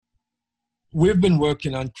We've been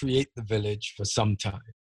working on Create the Village for some time.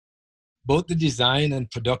 Both the design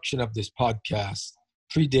and production of this podcast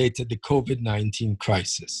predated the COVID-19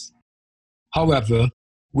 crisis. However,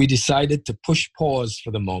 we decided to push pause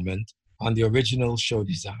for the moment on the original show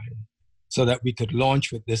design so that we could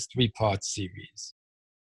launch with this 3-part series.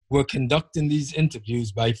 We're conducting these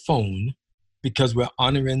interviews by phone because we're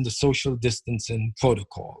honoring the social distancing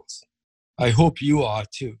protocols. I hope you are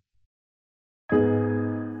too.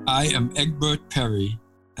 I am Egbert Perry,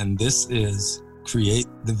 and this is Create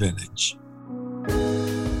the Village.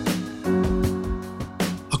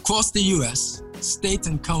 Across the U.S., state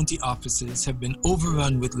and county offices have been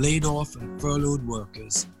overrun with laid-off and furloughed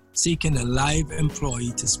workers seeking a live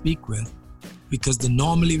employee to speak with because the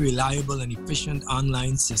normally reliable and efficient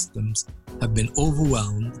online systems have been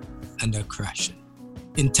overwhelmed and are crashing.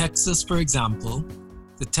 In Texas, for example,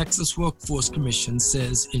 the Texas Workforce Commission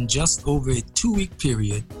says in just over a 2-week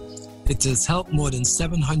period, it has helped more than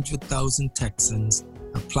 700,000 Texans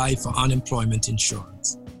apply for unemployment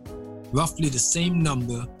insurance. Roughly the same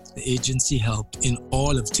number the agency helped in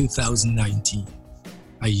all of 2019.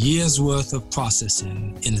 A year's worth of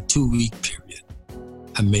processing in a 2-week period.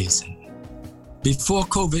 Amazing. Before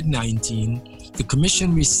COVID-19, the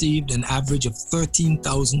Commission received an average of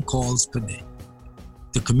 13,000 calls per day.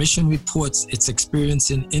 The Commission reports it's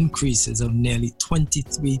experiencing increases of nearly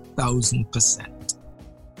 23,000%.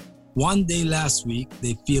 One day last week,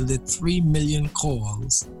 they fielded 3 million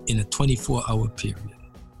calls in a 24-hour period.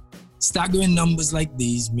 Staggering numbers like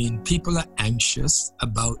these mean people are anxious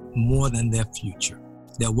about more than their future.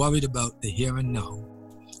 They're worried about the here and now,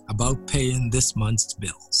 about paying this month's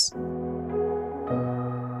bills.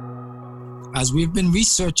 As we've been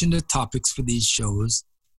researching the topics for these shows,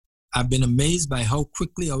 I've been amazed by how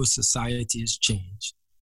quickly our society has changed.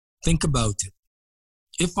 Think about it.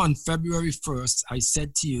 If on February 1st, I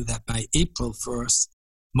said to you that by April 1st,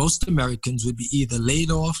 most Americans would be either laid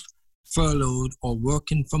off, furloughed, or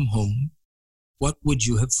working from home, what would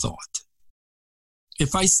you have thought?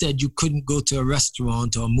 If I said you couldn't go to a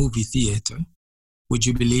restaurant or a movie theater, would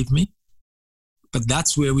you believe me? But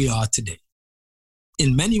that's where we are today.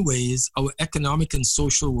 In many ways, our economic and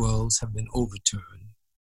social worlds have been overturned.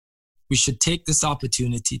 We should take this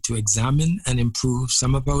opportunity to examine and improve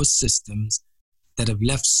some of our systems that have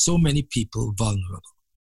left so many people vulnerable.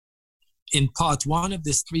 In part 1 of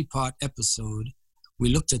this 3-part episode, we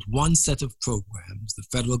looked at one set of programs the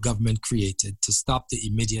federal government created to stop the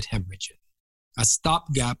immediate hemorrhaging, a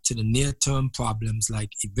stopgap to the near-term problems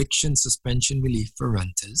like eviction suspension relief for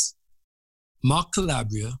renters. Mark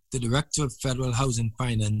Calabria, the director of Federal Housing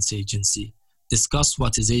Finance Agency, discussed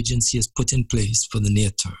what his agency has put in place for the near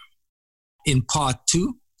term. In part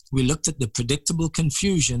 2, we looked at the predictable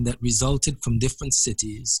confusion that resulted from different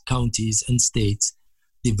cities, counties, and states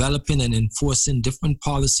developing and enforcing different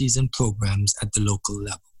policies and programs at the local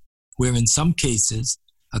level, where in some cases,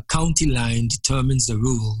 a county line determines the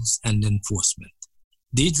rules and enforcement.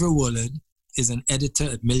 Deidre Woolard is an editor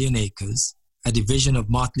at Million Acres, a division of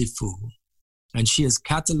Motley Fool, and she has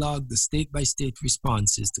cataloged the state-by-state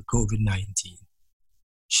responses to COVID-19.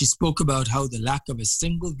 She spoke about how the lack of a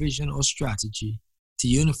single vision or strategy to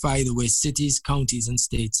unify the way cities, counties, and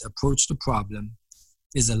states approach the problem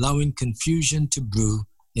is allowing confusion to brew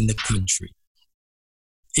in the country.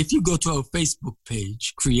 If you go to our Facebook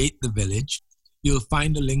page, Create the Village, you'll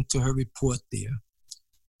find a link to her report there.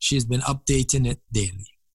 She has been updating it daily.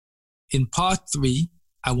 In part 3,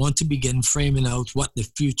 I want to begin framing out what the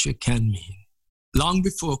future can mean. Long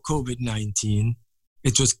before COVID-19,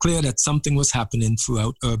 it was clear that something was happening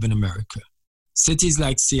throughout urban America. Cities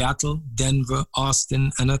like Seattle, Denver,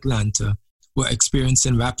 Austin, and Atlanta were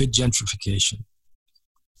experiencing rapid gentrification.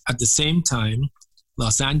 At the same time,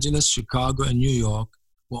 Los Angeles, Chicago, and New York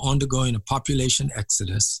were undergoing a population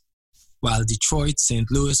exodus, while Detroit, St.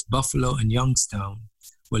 Louis, Buffalo, and Youngstown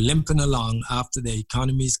were limping along after their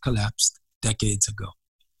economies collapsed decades ago.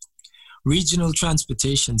 Regional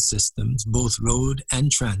transportation systems, both road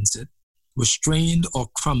and transit, were strained or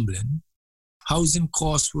crumbling, housing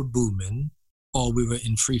costs were booming, or we were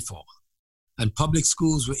in freefall. And public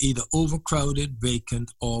schools were either overcrowded,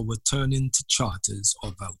 vacant, or were turning to charters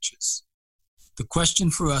or vouchers. The question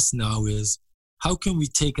for us now is, how can we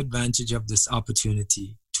take advantage of this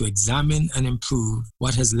opportunity to examine and improve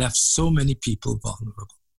what has left so many people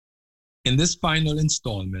vulnerable? In this final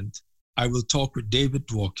installment, I will talk with David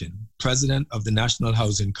Dworkin, president of the National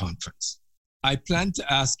Housing Conference. I plan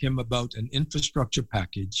to ask him about an infrastructure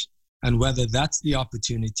package and whether that's the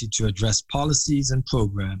opportunity to address policies and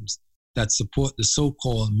programs that support the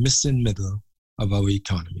so-called missing middle of our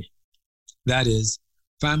economy. That is,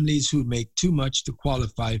 families who make too much to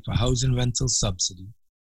qualify for housing rental subsidy,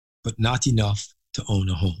 but not enough to own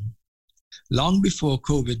a home. Long before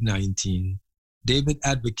COVID-19, David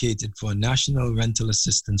advocated for a national rental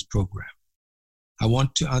assistance program. I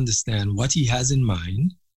want to understand what he has in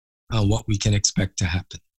mind and what we can expect to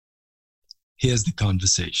happen. Here's the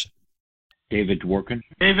conversation. David Dworkin.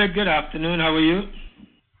 David, good afternoon. How are you?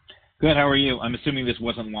 Good. How are you? I'm assuming this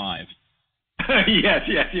wasn't live. Yes.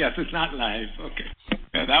 It's not live. Okay.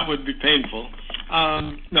 Yeah, that would be painful.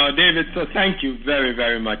 No, David, so thank you very,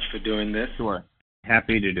 very much for doing this. Sure.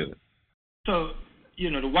 Happy to do it. So,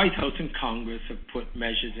 the White House and Congress have put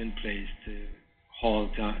measures in place to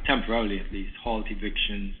halt, temporarily at least, halt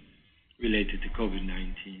evictions related to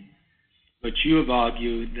COVID-19. But you have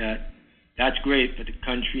argued that that's great, but the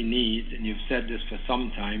country needs, and you've said this for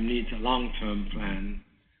some time, needs a long-term plan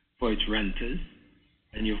for its renters,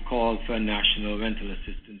 and you've called for a national rental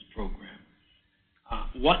assistance program.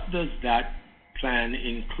 What does that plan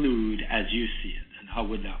include as you see it, and how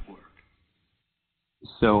would that work?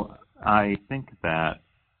 So I think that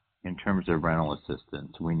in terms of rental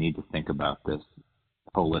assistance, we need to think about this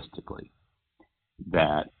holistically,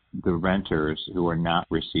 that the renters who are not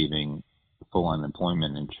receiving full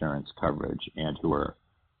unemployment insurance coverage and who are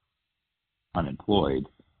unemployed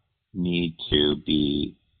need to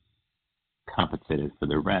be compensated for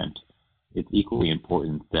their rent. It's equally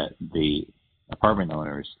important that the apartment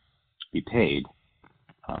owners be paid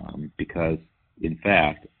because, in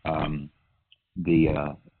fact,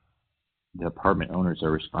 the apartment owners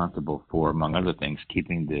are responsible for, among other things,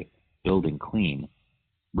 keeping the building clean,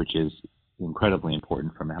 which is incredibly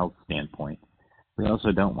important from a health standpoint. We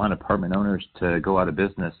also don't want apartment owners to go out of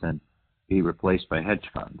business and be replaced by hedge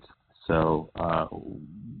funds. So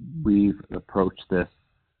we've approached this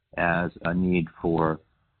as a need for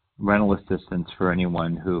rental assistance for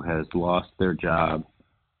anyone who has lost their job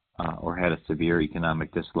or had a severe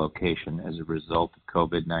economic dislocation as a result of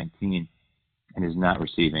COVID-19 and is not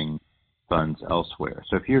receiving funds elsewhere.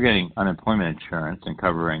 So if you're getting unemployment insurance and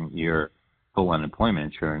covering your full unemployment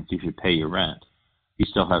insurance, you should pay your rent. If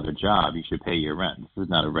you still have a job, you should pay your rent. This is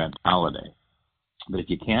not a rent holiday. But if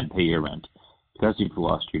you can't pay your rent because you've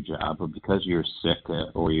lost your job or because you're sick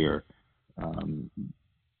or your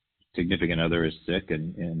significant other is sick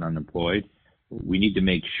and unemployed, we need to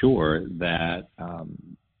make sure that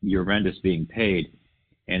your rent is being paid,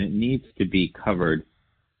 and it needs to be covered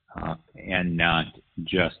and not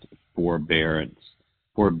just forbearance.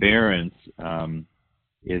 Forbearance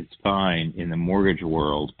is fine in the mortgage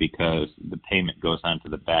world because the payment goes onto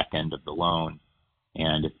the back end of the loan,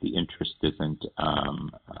 and if the interest isn't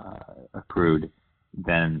accrued,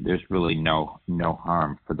 then there's really no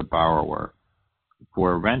harm for the borrower.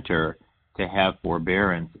 For a renter to have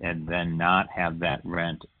forbearance and then not have that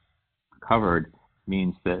rent covered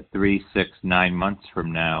means that 3, 6, 9 months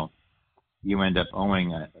from now, you end up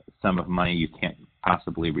owing a sum of money you can't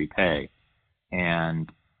possibly repay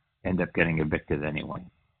and end up getting evicted anyway.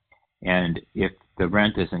 And if the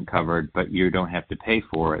rent isn't covered but you don't have to pay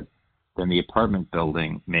for it, then the apartment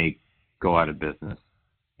building may go out of business.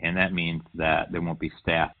 And that means that there won't be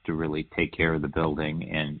staff to really take care of the building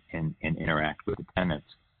and interact with the tenants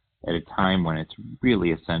at a time when it's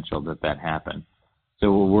really essential that happen.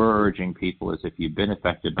 So what we're urging people is if you've been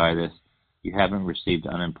affected by this, you haven't received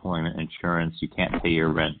unemployment insurance, you can't pay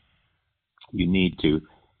your rent, you need to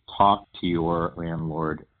talk to your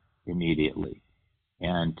landlord immediately.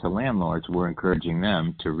 And to landlords, we're encouraging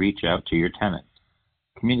them to reach out to your tenants.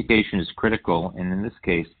 Communication is critical, and in this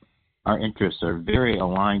case, our interests are very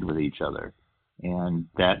aligned with each other, and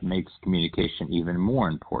that makes communication even more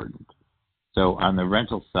important. So on the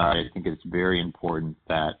rental side, I think it's very important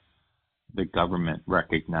that the government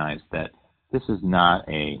recognize that this is not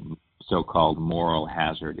a so-called moral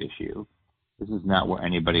hazard issue. This is not where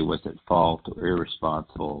anybody was at fault or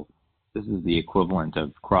irresponsible. This is the equivalent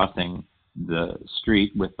of crossing the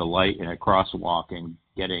street with the light in a crosswalk and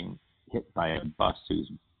getting hit by a bus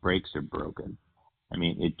whose brakes are broken. I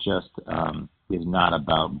mean, it just is not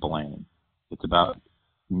about blame. It's about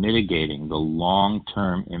mitigating the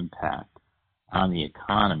long-term impact on the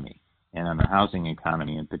economy and on the housing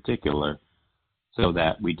economy in particular, so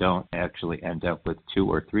that we don't actually end up with 2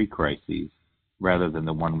 or 3 crises rather than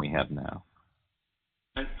the one we have now.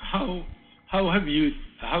 And how do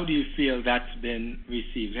you feel that's been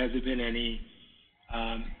received? Has there been any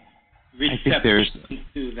reception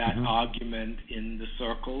to that argument in the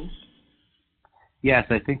circles? Yes,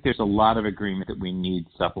 I think there's a lot of agreement that we need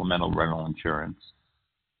supplemental rental insurance.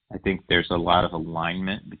 I think there's a lot of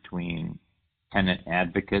alignment between tenant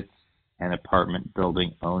advocates and apartment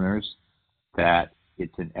building owners that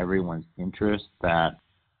it's in everyone's interest that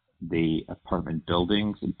the apartment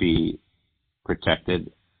buildings be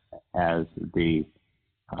protected as the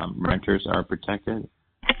renters are protected.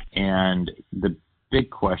 And the big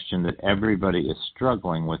question that everybody is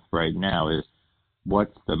struggling with right now is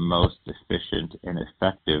what's the most efficient and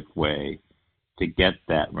effective way to get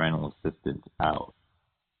that rental assistance out.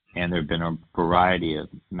 And there have been a variety of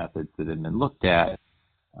methods that have been looked at.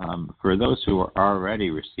 For those who are already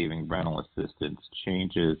receiving rental assistance,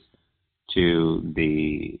 changes to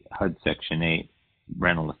the HUD Section 8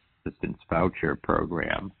 rental assistance voucher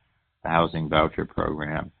program, the housing voucher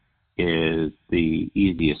program, is the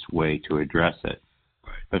easiest way to address it.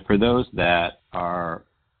 Right. But for those that are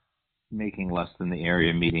making less than the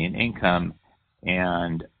area median income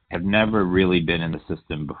and have never really been in the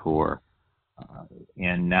system before,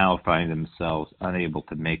 and now find themselves unable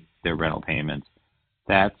to make their rental payments,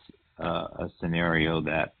 that's a scenario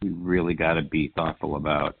that we really got to be thoughtful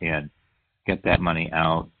about and get that money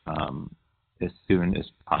out as soon as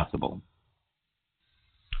possible.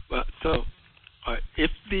 Well, so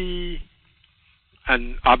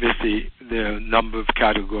and obviously there are a number of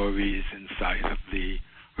categories inside of the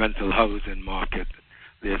rental housing market.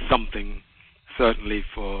 There's something certainly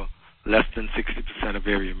for less than 60% of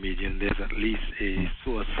area median. There's at least a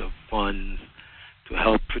source of funds to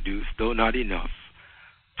help produce, though not enough,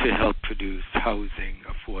 to help produce housing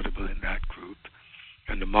affordable in that group.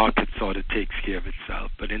 And the market sort of takes care of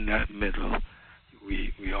itself. But in that middle,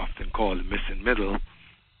 we often call the missing middle,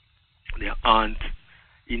 there aren't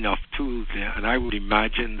enough tools there. And I would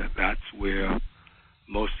imagine that that's where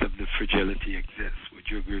most of the fragility exists. Would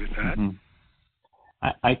you agree with that? Mm-hmm.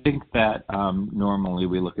 I think that normally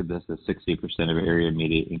we look at this as 60% of area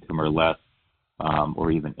median income or less, or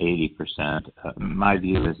even 80%. My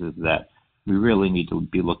view is that we really need to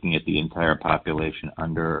be looking at the entire population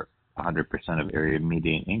under 100% of area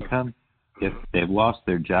median income. If they've lost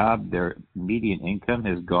their job, their median income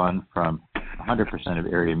has gone from 100%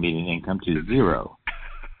 of area median income to zero.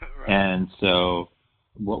 Right. And so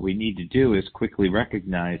what we need to do is quickly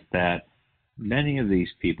recognize that many of these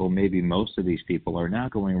people, maybe most of these people, are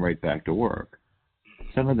not going right back to work.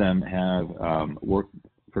 Some of them have worked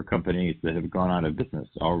for companies that have gone out of business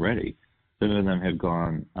already. Some of them have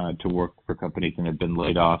gone to work for companies and have been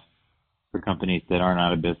laid off for companies that aren't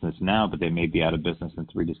out of business now, but they may be out of business in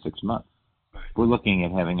 3 to 6 months. Right. We're looking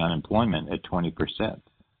at having unemployment at 20%.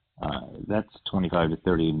 That's 25 to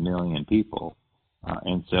 30 million people.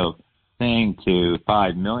 And so saying to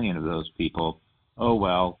 5 million of those people, oh,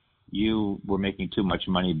 well, you were making too much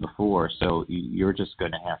money before, so you're just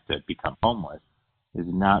going to have to become homeless, is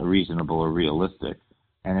not reasonable or realistic.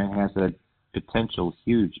 And it has a potentially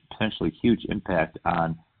huge impact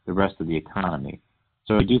on the rest of the economy.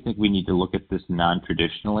 So I do think we need to look at this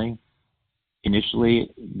non-traditionally. Initially,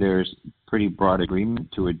 there's pretty broad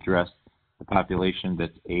agreement to address the population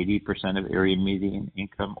that's 80% of area median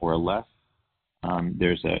income or less.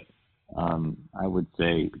 There's I would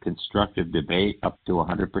say, constructive debate up to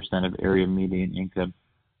 100% of area median income,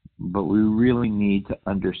 but we really need to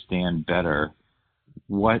understand better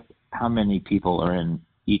how many people are in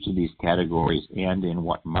each of these categories and in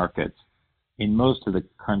what markets. In most of the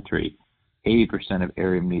country, 80% of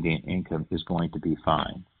area median income is going to be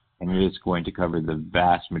fine, and it is going to cover the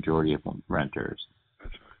vast majority of renters.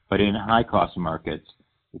 That's right. But in high-cost markets,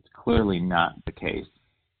 it's clearly not the case.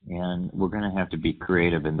 And we're going to have to be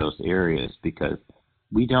creative in those areas because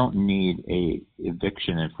we don't need a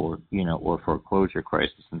eviction or foreclosure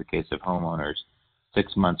crisis in the case of homeowners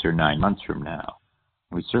 6 months or 9 months from now.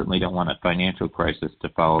 We certainly don't want a financial crisis to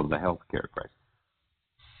follow the healthcare crisis.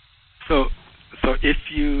 So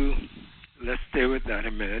let's stay with that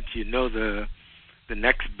a minute. You know the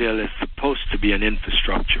next bill is supposed to be an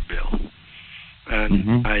infrastructure bill.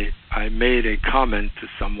 And I made a comment to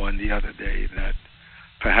someone the other day that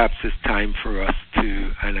perhaps it's time for us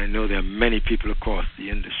to, and I know there are many people across the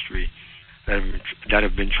industry that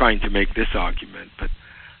have been trying to make this argument, but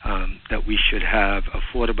that we should have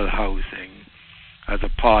affordable housing as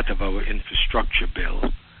a part of our infrastructure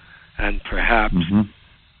bill. And perhaps,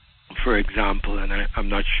 for example, and I'm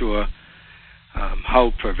not sure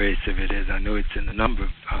how pervasive it is, I know it's in a number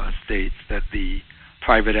of states, that the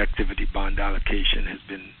private activity bond allocation has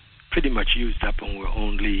been pretty much used up, and we're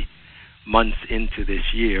only months into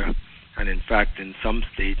this year. And in fact, in some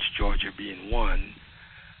states, Georgia being one,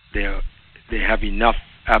 they have enough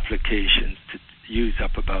applications to use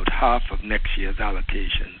up about half of next year's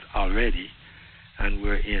allocations already, and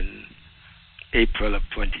we're in April of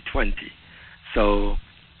 2020. So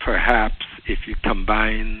perhaps if you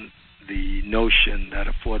combine the notion that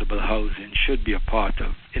affordable housing should be a part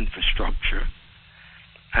of infrastructure,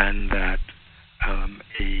 and that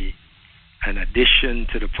an addition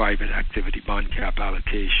to the private activity bond cap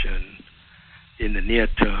allocation in the near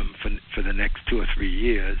term for the next 2 or 3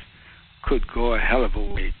 years could go a hell of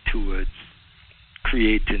a way towards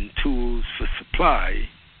creating tools for supply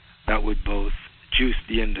that would both juice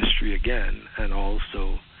the industry again and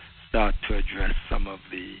also start to address some of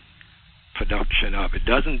the production of it.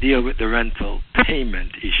 Doesn't deal with the rental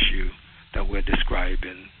payment issue that we're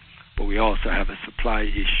describing, but we also have a supply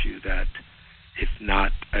issue that, if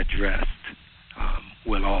not addressed,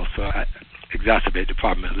 will also exacerbate the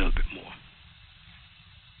problem a little bit more.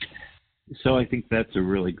 So I think that's a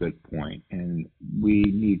really good point, and we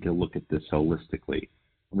need to look at this holistically.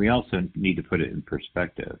 We also need to put it in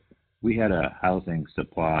perspective. We had a housing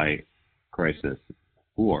supply crisis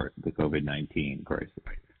for the COVID-19 crisis,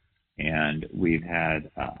 and we've had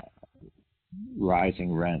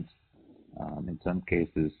rising rents, in some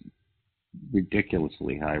cases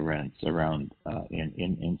ridiculously high rents around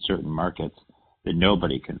in certain markets that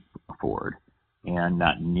nobody can afford, and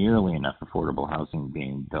not nearly enough affordable housing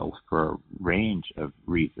being built for a range of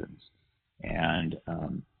reasons. And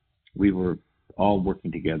we were all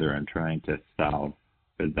working together on trying to solve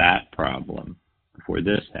for that problem before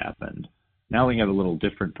this happened. Now we have a little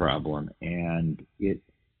different problem, and it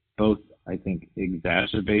both, I think,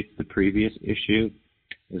 exacerbates the previous issue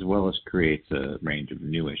as well as creates a range of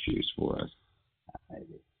new issues for us.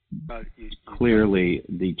 Clearly,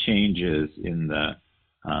 the changes in the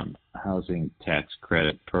housing tax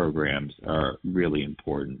credit programs are really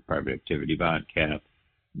important. Private activity bond cap,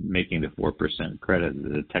 making the 4% credit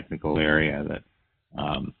is a technical area that,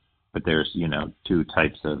 but there's, two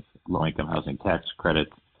types of low-income housing tax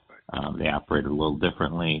credits. They operate a little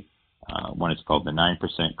differently. One is called the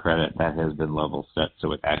 9% credit. That has been level set,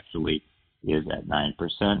 so it actually is at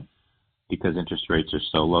 9%. Because interest rates are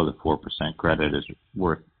so low, the 4% credit is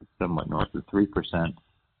worth somewhat north of 3%.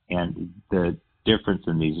 And the difference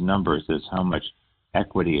in these numbers is how much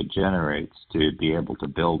equity it generates to be able to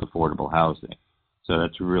build affordable housing. So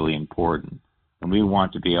that's really important. And we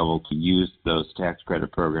want to be able to use those tax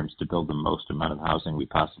credit programs to build the most amount of housing we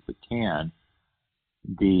possibly can.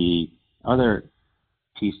 The other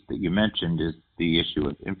piece that you mentioned is the issue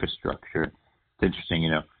of infrastructure. It's interesting,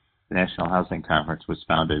 the National Housing Conference was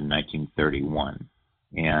founded in 1931,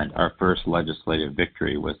 and our first legislative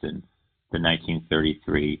victory was in the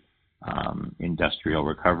 1933 Industrial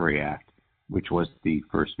Recovery Act, which was the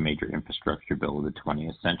first major infrastructure bill of the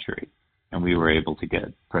 20th century. And we were able to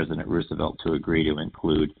get President Roosevelt to agree to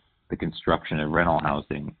include the construction of rental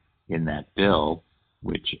housing in that bill,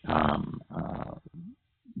 which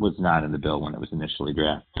was not in the bill when it was initially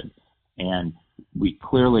drafted. And we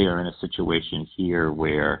clearly are in a situation here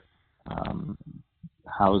where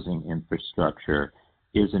housing infrastructure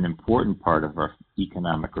is an important part of our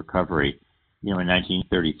economic recovery. In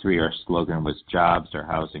 1933, our slogan was jobs are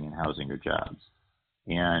housing and housing are jobs.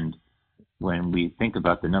 And when we think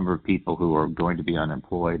about the number of people who are going to be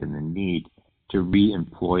unemployed and the need to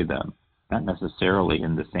re-employ them, not necessarily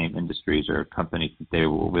in the same industries or companies that they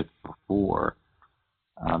were with before,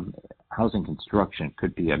 housing construction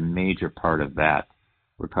could be a major part of that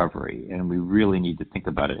recovery, and we really need to think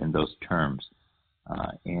about it in those terms,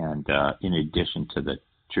 and in addition to the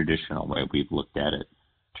traditional way we've looked at it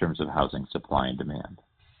in terms of housing supply and demand.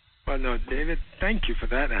 Well, no, David, thank you for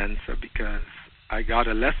that answer, because I got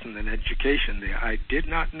a lesson in education there. I did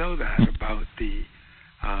not know that about the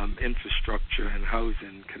infrastructure and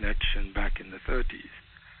housing connection back in the 30s.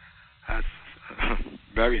 That's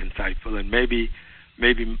very insightful, and maybe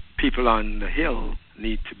people on the Hill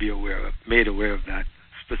need to be made aware of that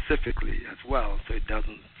specifically as well, so it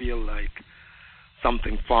doesn't feel like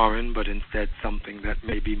something foreign, but instead something that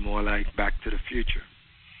may be more like Back to the Future.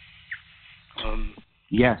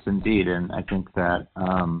 Yes, indeed, and I think that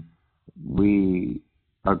we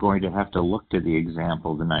are going to have to look to the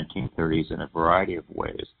example of the 1930s in a variety of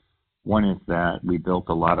ways. One is that we built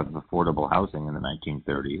a lot of affordable housing in the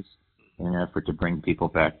 1930s in an effort to bring people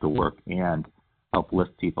back to work and help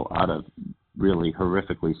lift people out of really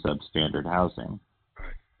horrifically substandard housing.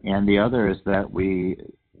 And the other is that we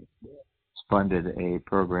funded a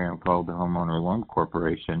program called the Homeowner Loan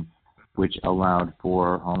Corporation, which allowed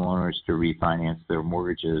for homeowners to refinance their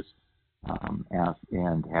mortgages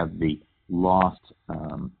and have the lost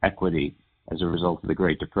equity as a result of the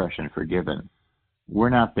Great Depression forgiven. We're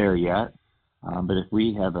not there yet, but if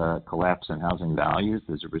we have a collapse in housing values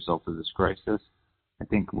as a result of this crisis, I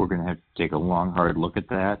think we're going to have to take a long, hard look at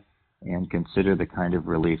that and consider the kind of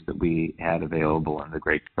relief that we had available in the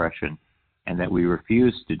Great Depression and that we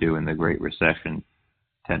refused to do in the Great Recession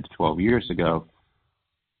 10 to 12 years ago,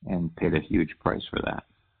 and paid a huge price for that.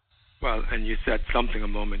 Well, and you said something a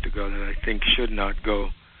moment ago that I think should not go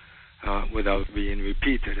without being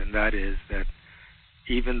repeated, and that is that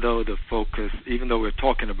even though we're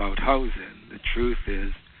talking about housing, the truth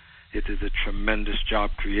is it is a tremendous job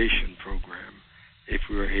creation program if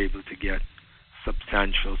we were able to get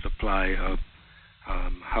substantial supply of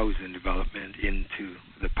housing development into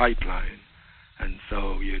the pipeline. And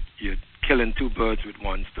so you're killing two birds with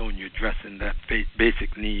one stone. You're addressing that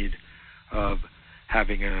basic need of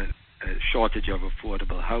having a shortage of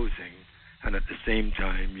affordable housing, and at the same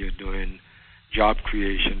time you're doing job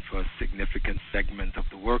creation for a significant segment of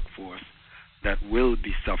the workforce that will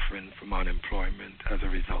be suffering from unemployment as a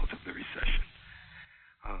result of the recession.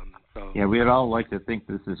 Yeah, we'd all like to think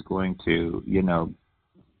this is going to,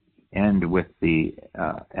 end with the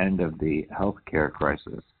end of the healthcare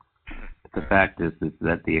crisis. The fact is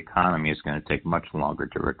that the economy is going to take much longer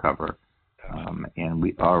to recover, and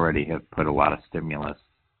we already have put a lot of stimulus.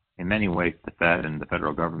 In many ways, the Fed and the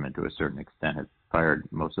federal government, to a certain extent, have fired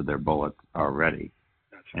most of their bullets already,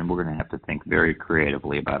 and we're going to have to think very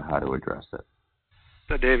creatively about how to address it.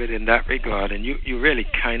 So, David, in that regard, and you really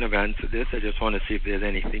kind of answered this, I just want to see if there's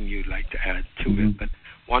anything you'd like to add to it, but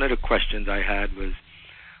one of the questions I had was,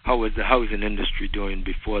 how was the housing industry doing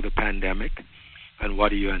before the pandemic, and what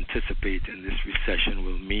do you anticipate in this recession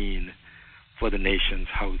will mean for the nation's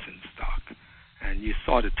housing stock? And you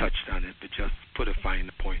sort of touched on it, but just put a fine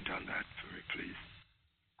point on that for me,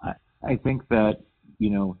 please. I think that,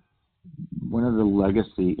 one of the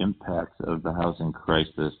legacy impacts of the housing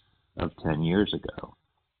crisis of 10 years ago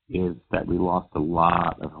is that we lost a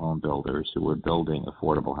lot of home builders who were building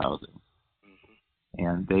affordable housing.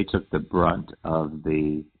 And they took the brunt of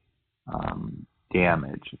the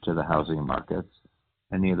damage to the housing markets.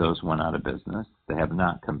 Many of those went out of business. They have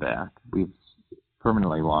not come back. We've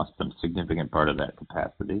permanently lost some significant part of that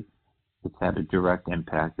capacity. It's had a direct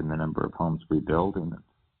impact in the number of homes we build, and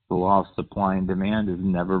the law of supply and demand is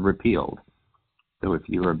never repealed. So if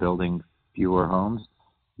you are building fewer homes,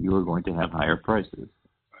 you are going to have higher prices.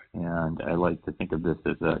 And I like to think of this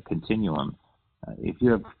as a continuum. If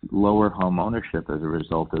you have lower home ownership as a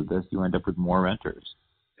result of this, you end up with more renters.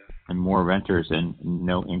 And more renters and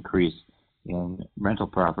no increase in rental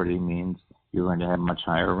property means you're going to have much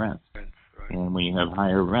higher rents. And when you have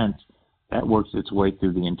higher rents, that works its way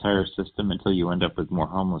through the entire system until you end up with more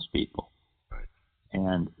homeless people.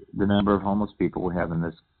 And the number of homeless people we have in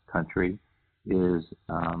this country is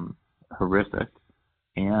horrific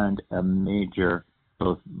and a major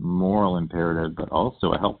both moral imperative but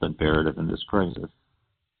also a health imperative in this crisis.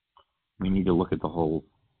 We need to look at the whole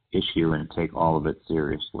issue and take all of it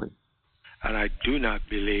seriously. And I do not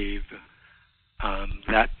believe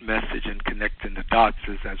that message and connecting the dots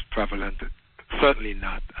is as prevalent, certainly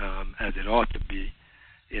not as it ought to be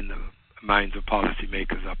in the minds of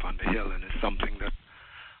policymakers up on the Hill, and it's something that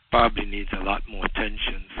probably needs a lot more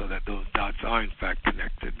attention so that those dots are in fact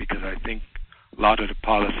connected, because I think a lot of the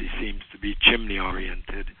policy seems to be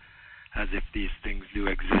chimney-oriented, as if these things do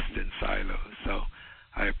exist in silos. So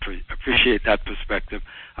I appreciate that perspective.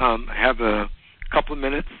 I have a couple of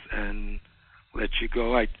minutes and let you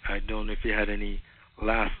go. I don't know if you had any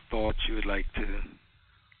last thoughts you would like to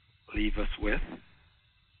leave us with.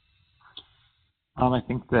 I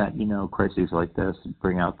think that, crises like this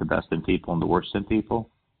bring out the best in people and the worst in people.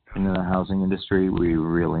 And in the housing industry, we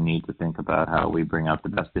really need to think about how we bring out the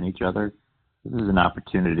best in each other. This is an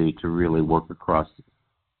opportunity to really work across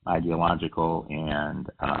ideological and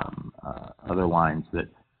other lines that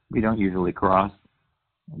we don't usually cross.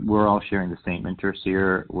 We're all sharing the same interests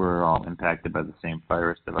here. We're all impacted by the same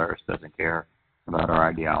virus. The virus doesn't care about our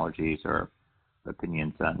ideologies or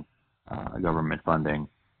opinions on government funding.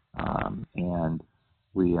 And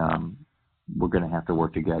we're going to have to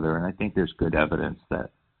work together. And I think there's good evidence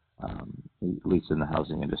that, at least in the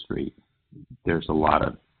housing industry, there's a lot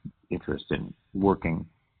of interest in working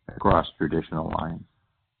across traditional lines.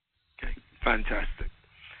 Okay, fantastic.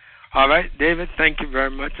 All right, David, thank you very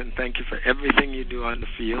much, and thank you for everything you do on the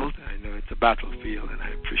field. I know it's a battlefield, and I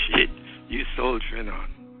appreciate you soldiering on.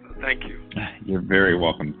 So thank you. You're very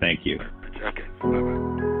welcome. Thank you. Okay, bye-bye.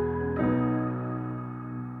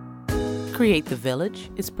 Create the Village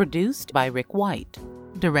is produced by Rick White,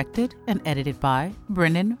 directed and edited by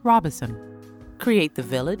Brennan Robinson. Create the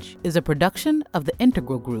Village is a production of The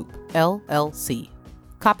Integral Group, LLC.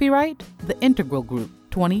 Copyright The Integral Group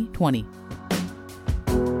 2020.